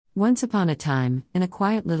Once upon a time, in a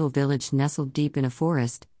quiet little village nestled deep in a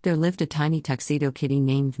forest, there lived a tiny tuxedo kitty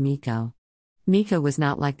named Miko. Miko was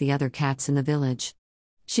not like the other cats in the village.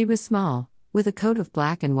 She was small, with a coat of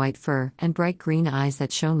black and white fur and bright green eyes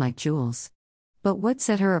that shone like jewels. But what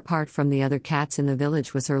set her apart from the other cats in the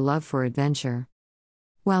village was her love for adventure.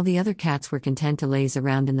 While the other cats were content to laze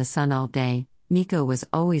around in the sun all day, Miko was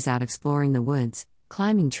always out exploring the woods,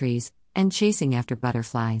 climbing trees, and chasing after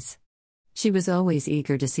butterflies. She was always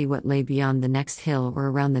eager to see what lay beyond the next hill or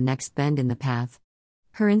around the next bend in the path.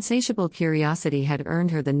 Her insatiable curiosity had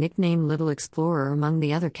earned her the nickname Little Explorer among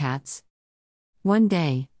the other cats. One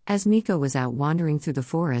day, as Miko was out wandering through the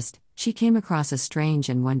forest, she came across a strange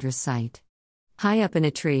and wondrous sight. High up in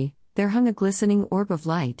a tree, there hung a glistening orb of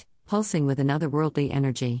light, pulsing with an otherworldly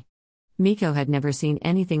energy. Miko had never seen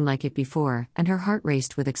anything like it before, and her heart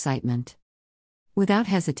raced with excitement. Without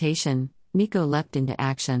hesitation, Miko leapt into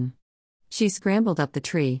action. She scrambled up the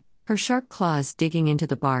tree, her sharp claws digging into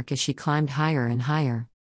the bark as she climbed higher and higher.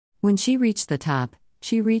 When she reached the top,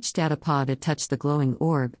 she reached out a paw to touch the glowing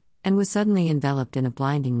orb, and was suddenly enveloped in a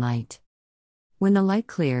blinding light. When the light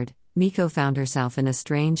cleared, Miko found herself in a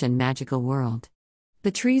strange and magical world.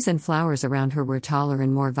 The trees and flowers around her were taller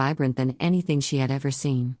and more vibrant than anything she had ever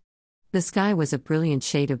seen. The sky was a brilliant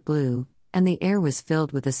shade of blue, and the air was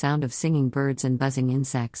filled with the sound of singing birds and buzzing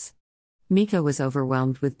insects. Miko was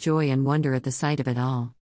overwhelmed with joy and wonder at the sight of it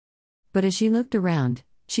all. But as she looked around,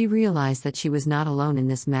 she realized that she was not alone in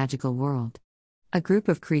this magical world. A group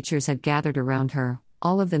of creatures had gathered around her,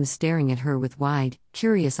 all of them staring at her with wide,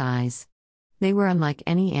 curious eyes. They were unlike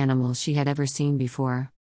any animals she had ever seen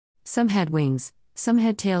before. Some had wings, some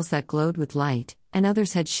had tails that glowed with light, and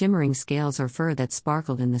others had shimmering scales or fur that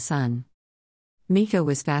sparkled in the sun. Miko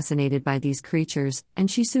was fascinated by these creatures, and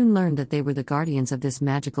she soon learned that they were the guardians of this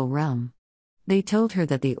magical realm. They told her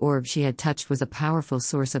that the orb she had touched was a powerful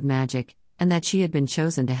source of magic, and that she had been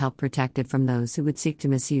chosen to help protect it from those who would seek to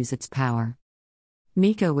misuse its power.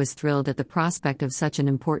 Miko was thrilled at the prospect of such an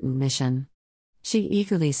important mission. She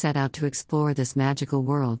eagerly set out to explore this magical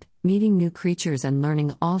world, meeting new creatures and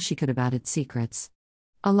learning all she could about its secrets.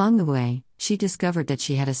 Along the way, she discovered that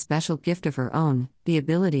she had a special gift of her own, the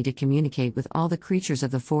ability to communicate with all the creatures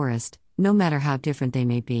of the forest, no matter how different they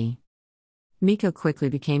may be. Miko quickly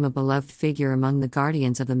became a beloved figure among the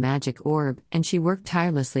guardians of the magic orb, and she worked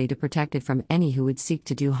tirelessly to protect it from any who would seek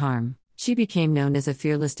to do harm. She became known as a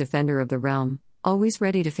fearless defender of the realm, always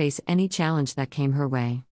ready to face any challenge that came her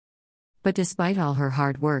way. But despite all her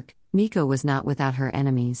hard work, Miko was not without her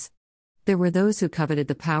enemies. There were those who coveted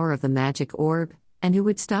the power of the magic orb, and who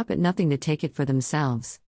would stop at nothing to take it for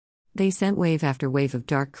themselves. They sent wave after wave of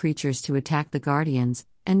dark creatures to attack the guardians,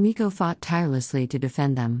 and Miko fought tirelessly to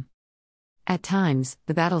defend them. At times,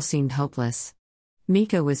 the battle seemed hopeless.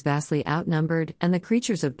 Miko was vastly outnumbered, and the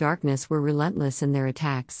creatures of darkness were relentless in their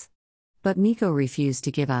attacks. But Miko refused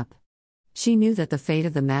to give up. She knew that the fate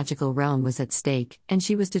of the magical realm was at stake, and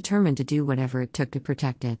she was determined to do whatever it took to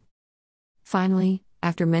protect it. Finally,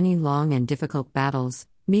 after many long and difficult battles,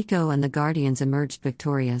 Miko and the guardians emerged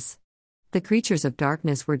victorious. The creatures of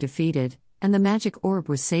darkness were defeated, and the magic orb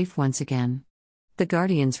was safe once again. The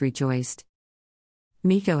guardians rejoiced.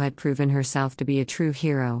 Miko had proven herself to be a true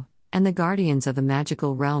hero, and the guardians of the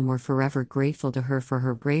magical realm were forever grateful to her for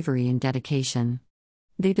her bravery and dedication.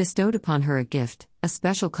 They bestowed upon her a gift, a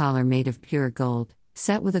special collar made of pure gold,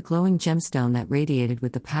 set with a glowing gemstone that radiated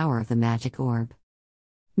with the power of the magic orb.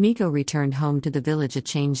 Miko returned home to the village a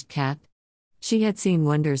changed cat. She had seen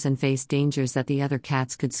wonders and faced dangers that the other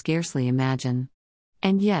cats could scarcely imagine.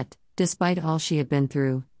 And yet, despite all she had been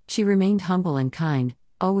through, she remained humble and kind,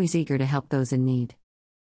 always eager to help those in need.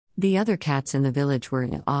 The other cats in the village were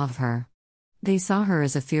in awe of her. They saw her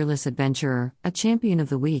as a fearless adventurer, a champion of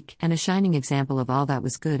the weak, and a shining example of all that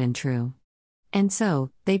was good and true. And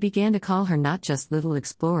so, they began to call her not just Little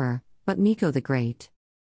Explorer, but Miko the Great.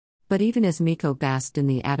 But even as Miko basked in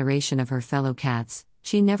the adoration of her fellow cats,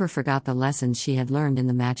 she never forgot the lessons she had learned in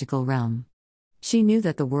the magical realm. She knew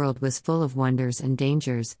that the world was full of wonders and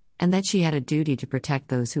dangers, and that she had a duty to protect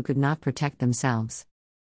those who could not protect themselves.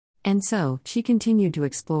 And so, she continued to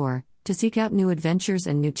explore, to seek out new adventures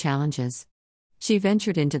and new challenges. She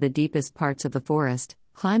ventured into the deepest parts of the forest,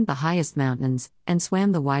 climbed the highest mountains, and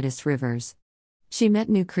swam the widest rivers. She met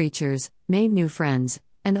new creatures, made new friends,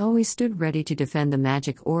 and always stood ready to defend the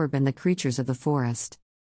magic orb and the creatures of the forest.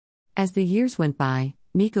 As the years went by,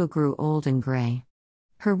 Miko grew old and gray.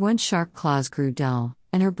 Her once sharp claws grew dull,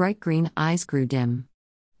 and her bright green eyes grew dim.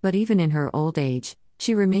 But even in her old age,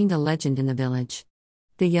 she remained a legend in the village.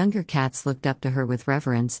 The younger cats looked up to her with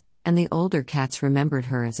reverence, and the older cats remembered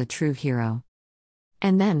her as a true hero.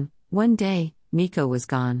 And then, one day, Miko was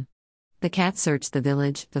gone. The cats searched the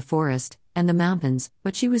village, the forest, and the mountains,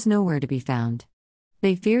 but she was nowhere to be found.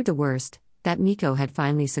 They feared the worst, that Miko had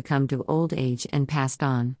finally succumbed to old age and passed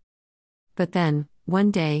on. But then,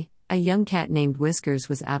 one day, a young cat named Whiskers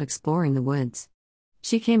was out exploring the woods.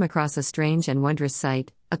 She came across a strange and wondrous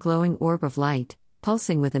sight, a glowing orb of light,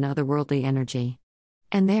 pulsing with an otherworldly energy.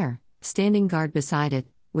 And there, standing guard beside it,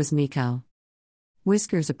 was Miko.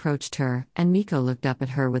 Whiskers approached her, and Miko looked up at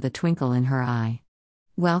her with a twinkle in her eye.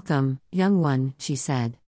 "Welcome, young one," she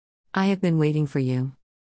said. "I have been waiting for you."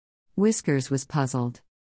 Whiskers was puzzled.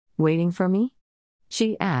 "Waiting for me?"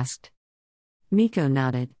 she asked. Miko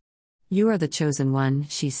nodded. "You are the chosen one,"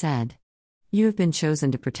 she said. "You have been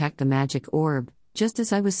chosen to protect the magic orb, just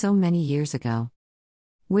as I was so many years ago."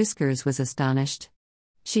 Whiskers was astonished.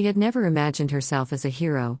 She had never imagined herself as a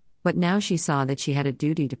hero, but now she saw that she had a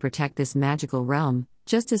duty to protect this magical realm,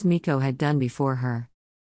 just as Miko had done before her.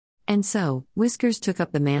 And so, Whiskers took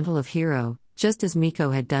up the mantle of hero, just as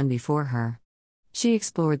Miko had done before her. She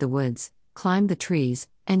explored the woods, climbed the trees,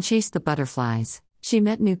 and chased the butterflies. She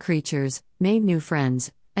met new creatures, made new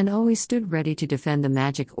friends, and always stood ready to defend the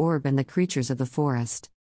magic orb and the creatures of the forest.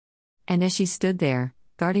 And as she stood there,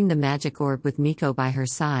 guarding the magic orb with Miko by her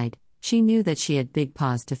side, she knew that she had big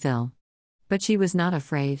paws to fill. But she was not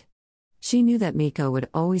afraid. She knew that Miko would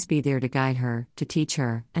always be there to guide her, to teach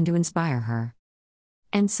her, and to inspire her.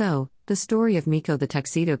 And so, the story of Miko the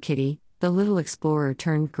Tuxedo Kitty, the little explorer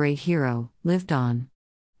turned great hero, lived on.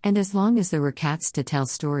 And as long as there were cats to tell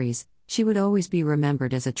stories, she would always be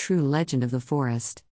remembered as a true legend of the forest.